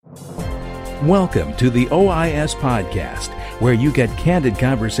Welcome to the OIS Podcast, where you get candid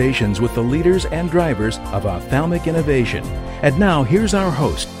conversations with the leaders and drivers of ophthalmic innovation. And now, here's our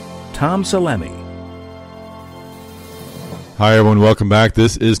host, Tom Salemi. Hi, everyone. Welcome back.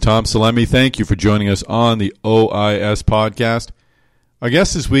 This is Tom Salemi. Thank you for joining us on the OIS Podcast. Our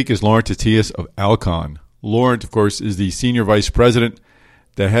guest this week is Laurent Titius of Alcon. Laurent, of course, is the Senior Vice President,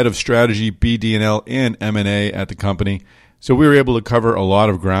 the Head of Strategy, BD&L, and M&A at the company. So we were able to cover a lot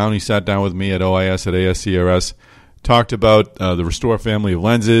of ground. He sat down with me at OIS at ASCRS, talked about the Restore family of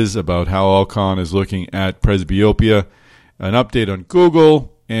lenses, about how Alcon is looking at presbyopia, an update on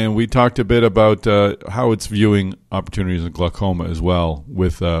Google, and we talked a bit about how it's viewing opportunities in glaucoma as well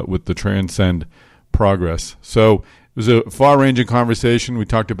with the Transcend progress. So it was a far-ranging conversation. We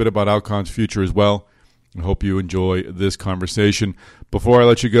talked a bit about Alcon's future as well. I hope you enjoy this conversation. Before I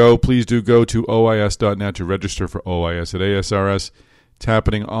let you go, please do go to OIS.net to register for OIS at ASRS. It's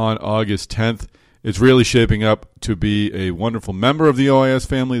happening on August 10th. It's really shaping up to be a wonderful member of the OIS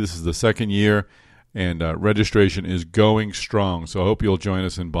family. This is the second year, and registration is going strong. So I hope you'll join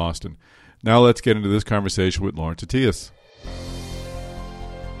us in Boston. Now let's get into this conversation with Laurent Titius.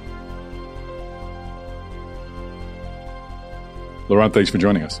 Laurent, thanks for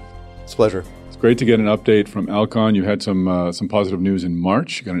joining us. It's a pleasure. Great to get an update from Alcon. You had some positive news in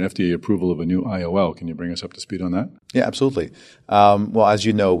March. You got an FDA approval of a new IOL. Can you bring us up to speed on that? Yeah, absolutely. Well, as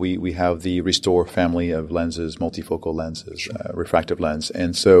you know, we have the Restore family of lenses, multifocal lenses, sure. Refractive lens.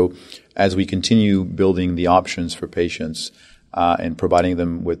 And so as we continue building the options for patients and providing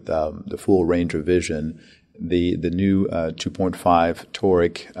them with the full range of vision, the new 2.5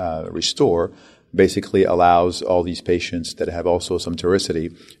 toric Restore basically allows all these patients that have also some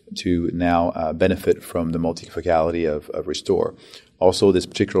ptericity to now benefit from the multifocality of Restore. Also, this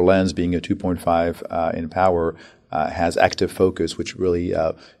particular lens, being a 2.5 in power, has active focus, which really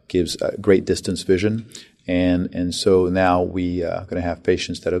gives great distance vision. And so now we are going to have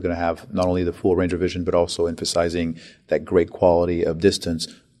patients that are going to have not only the full range of vision, but also emphasizing that great quality of distance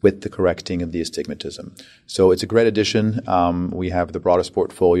with the correcting of the astigmatism. So it's a great addition. We have the broadest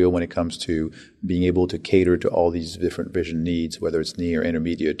portfolio when it comes to being able to cater to all these different vision needs, whether it's near,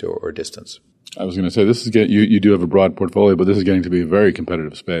 intermediate, or distance. I was going to say, this is you do have a broad portfolio, but this is getting to be a very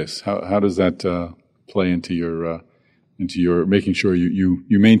competitive space. How does that play into your making sure you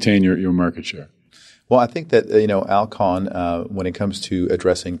maintain your market share? Well, I think that Alcon, when it comes to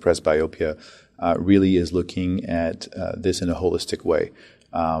addressing presbyopia, really is looking at this in a holistic way.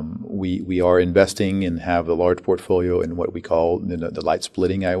 We are investing and have a large portfolio in what we call the light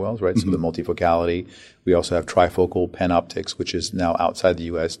splitting IOLs, right? Mm-hmm. So the multifocality. We also have trifocal PanOptix, which is now outside the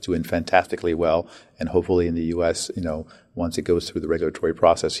U.S. doing fantastically well, and hopefully in the U.S., once it goes through the regulatory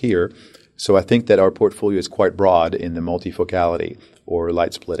process here. So I think that our portfolio is quite broad in the multifocality or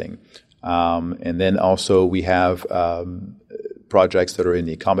light splitting. And then also we have projects that are in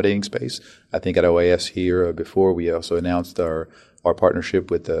the accommodating space. I think at OIS here before we also announced our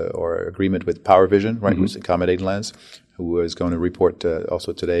partnership with or agreement with PowerVision, right, mm-hmm. who's accommodating lens, who is going to report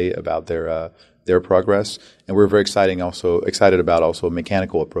also today about their progress. And we're very excited about also a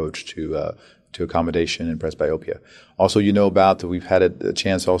mechanical approach to accommodation in presbyopia. Also, we've had a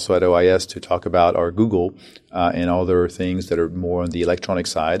chance also at OIS to talk about our Google and other things that are more on the electronic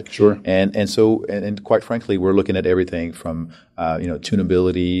side. Sure. And quite frankly, we're looking at everything from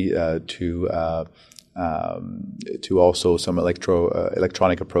tunability to also some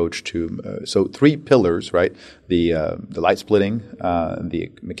electronic approach to so three pillars, right? The light splitting,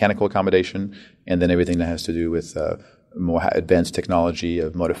 the mechanical accommodation, and then everything that has to do with more advanced technology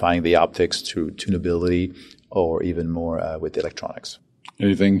of modifying the optics to tunability, or even more with electronics.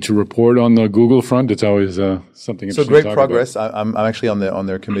 Anything to report on the Google front? It's always something interesting. So great progress. I'm actually on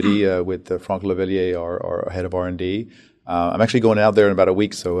their committee with Franck Lavelier, our head of R&D. I'm actually going out there in about a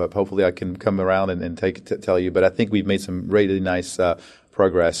week, so hopefully I can come around and tell you. But I think we've made some really nice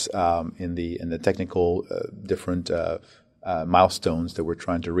progress in the technical different milestones that we're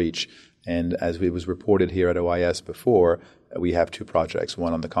trying to reach. And as it was reported here at OIS before, we have two projects,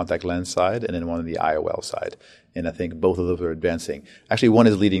 one on the contact lens side and then one on the IOL side. And I think both of those are advancing. Actually, one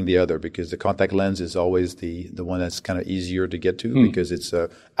is leading the other because the contact lens is always the one that's kind of easier to get to because it's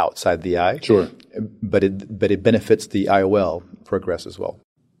outside the eye. Sure. But it benefits the IOL progress as well.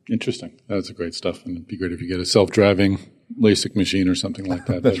 Interesting. That's great stuff. And it'd be great if you get a self-driving LASIK machine or something like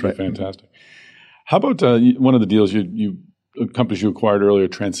that. That's That'd be fantastic. How about one of the deals companies you acquired earlier,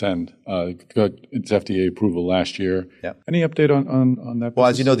 Transcend, got its FDA approval last year. Yeah. Any update on that? Well,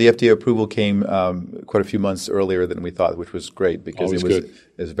 as you know, the FDA approval came quite a few months earlier than we thought, which was great because it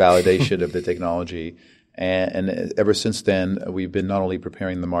was validation of the technology. And ever since then, we've been not only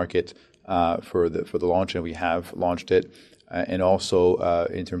preparing the market for the launch, and we have launched it, and also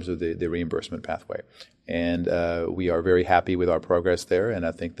in terms of the reimbursement pathway. And we are very happy with our progress there, and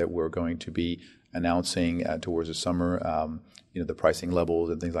I think that we're going to be announcing towards the summer the pricing levels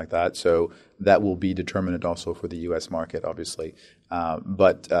and things like that. So that will be determinant also for the U.S. market, obviously.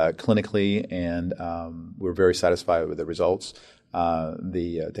 But clinically, and we're very satisfied with the results.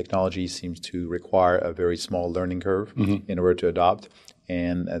 The technology seems to require a very small learning curve in order to adopt,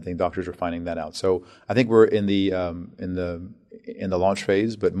 and I think doctors are finding that out. So I think we're in the launch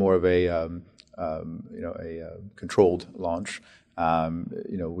phase, but more of a controlled launch.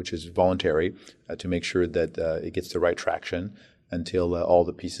 Which is voluntary to make sure that it gets the right traction until all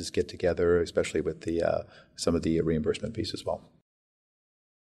the pieces get together, especially with some of the reimbursement piece as well.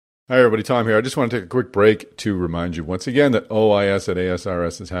 Hi, everybody. Tom here. I just want to take a quick break to remind you once again that OIS at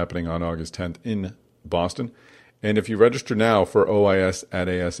ASRS is happening on August 10th in Boston. And if you register now for OIS at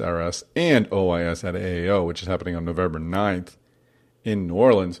ASRS and OIS at AAO, which is happening on November 9th in New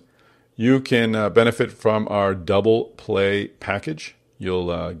Orleans, you can benefit from our double play package.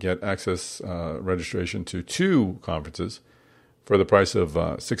 You'll get access registration to 2 conferences for the price of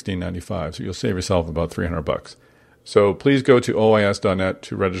 $16.95. So you'll save yourself about $300. So please go to OIS.net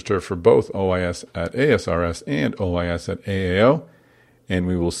to register for both OIS at ASRS and OIS at AAO. And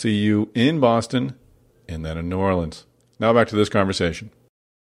we will see you in Boston and then in New Orleans. Now back to this conversation.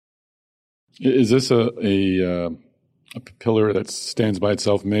 Is this a pillar that stands by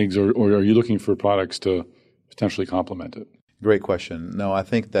itself, MIGS, or are you looking for products to potentially complement it? Great question. No, I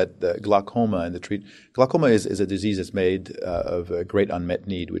think that glaucoma and glaucoma is a disease that's made of a great unmet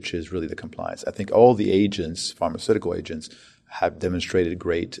need, which is really the compliance. I think all the agents, pharmaceutical agents, have demonstrated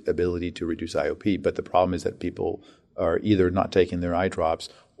great ability to reduce IOP, but the problem is that people are either not taking their eye drops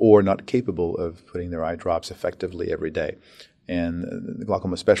or not capable of putting their eye drops effectively every day. And the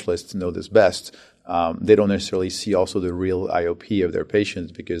glaucoma specialists know this best. They don't necessarily see also the real IOP of their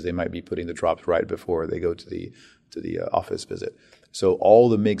patients because they might be putting the drops right before they go to the office visit. So all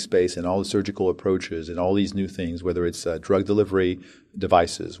the MIGS space and all the surgical approaches and all these new things, whether it's drug delivery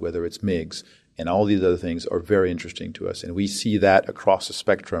devices, whether it's MIGS, and all these other things are very interesting to us. And we see that across the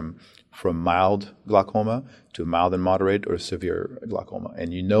spectrum from mild glaucoma to mild and moderate or severe glaucoma.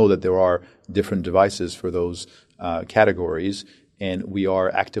 And you know that there are different devices for those categories, and we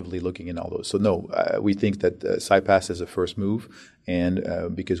are actively looking in all those. So no, we think that CyPass is a first move, and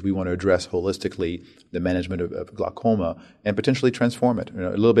because we want to address holistically the management of glaucoma and potentially transform it. A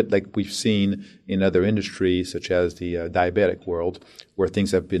little bit like we've seen in other industries, such as the diabetic world, where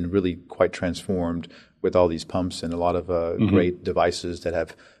things have been really quite transformed with all these pumps and a lot of great devices that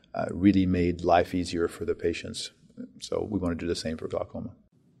have really made life easier for the patients. So we want to do the same for glaucoma.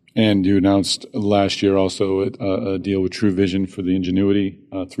 And you announced last year also a deal with True Vision for the Ingenuity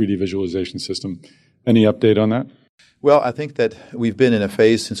 3D visualization system. Any update on that? Well, I think that we've been in a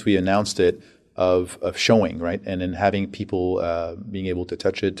phase since we announced it of showing, right, and then having people being able to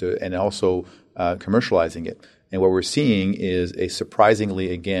touch it and also commercializing it. And what we're seeing is a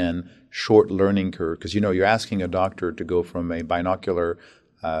surprisingly, again, short learning curve because, you're asking a doctor to go from a binocular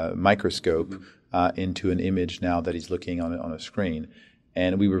microscope into an image now that he's looking on a screen.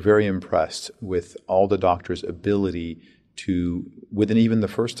 And we were very impressed with all the doctors' ability to, within even the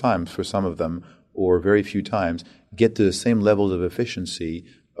first time for some of them, or very few times, get to the same levels of efficiency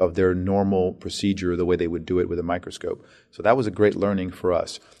of their normal procedure the way they would do it with a microscope. So that was a great learning for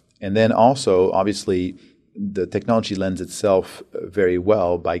us. And then also, obviously, the technology lends itself very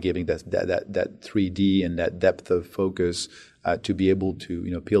well by giving that 3D and that depth of focus to be able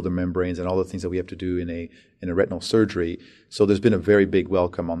to peel the membranes and all the things that we have to do in a retinal surgery. So there's been a very big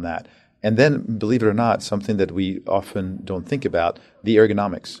welcome on that. And then, believe it or not, something that we often don't think about, the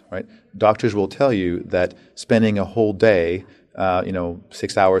ergonomics, right? Doctors will tell you that spending a whole day,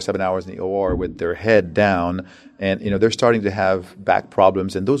 6 hours, 7 hours in the OR with their head down, and, they're starting to have back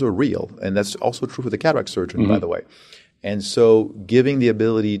problems, and those are real. And that's also true for the cataract surgeon, by the way. And so giving the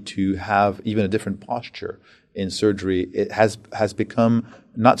ability to have even a different posture in surgery, it has become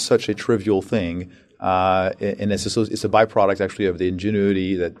not such a trivial thing. And it's a byproduct, actually, of the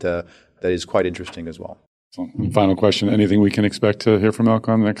ingenuity that is quite interesting as well. So, final question: anything we can expect to hear from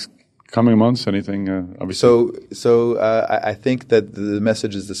Alcon in the next coming months? Anything? Obviously. So I think that the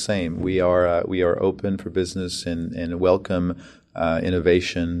message is the same. We are open for business and welcome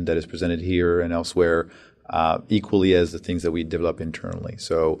innovation that is presented here and elsewhere, equally as the things that we develop internally.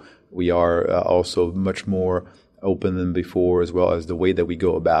 So we are also much more open than before, as well as the way that we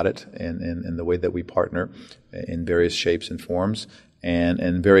go about it and the way that we partner in various shapes and forms.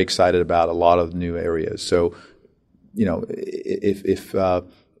 and very excited about a lot of new areas. So, if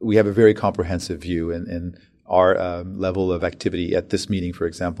we have a very comprehensive view, and our level of activity at this meeting, for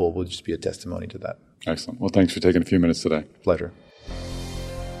example, will just be a testimony to that. Excellent. Well, thanks for taking a few minutes today. Pleasure.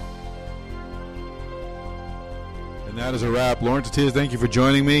 And that is a wrap. Lauren Tatias, thank you for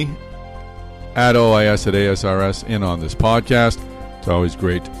joining me at OIS at ASRS and on this podcast. It's always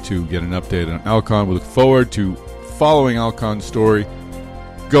great to get an update on Alcon. We look forward to following Alcon's story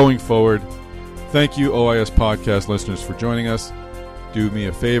going forward. Thank you, OIS podcast listeners, for joining us. Do me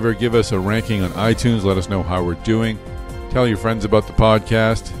a favor, give us a ranking on iTunes. Let us know how we're doing. Tell your friends about the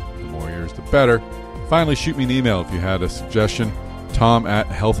podcast. The more ears, the better. Finally, shoot me an email if you had a suggestion.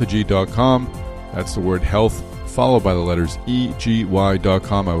 tom@healthyg.com. That's the word health, followed by the letters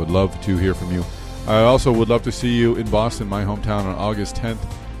EGY.com. I would love to hear from you. I also would love to see you in Boston, my hometown, on August 10th.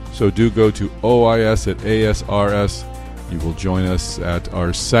 So do go to OIS at ASRS. You will join us at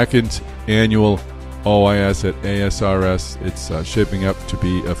our second annual OIS at ASRS. It's shaping up to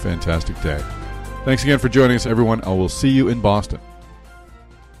be a fantastic day. Thanks again for joining us, everyone. I will see you in Boston.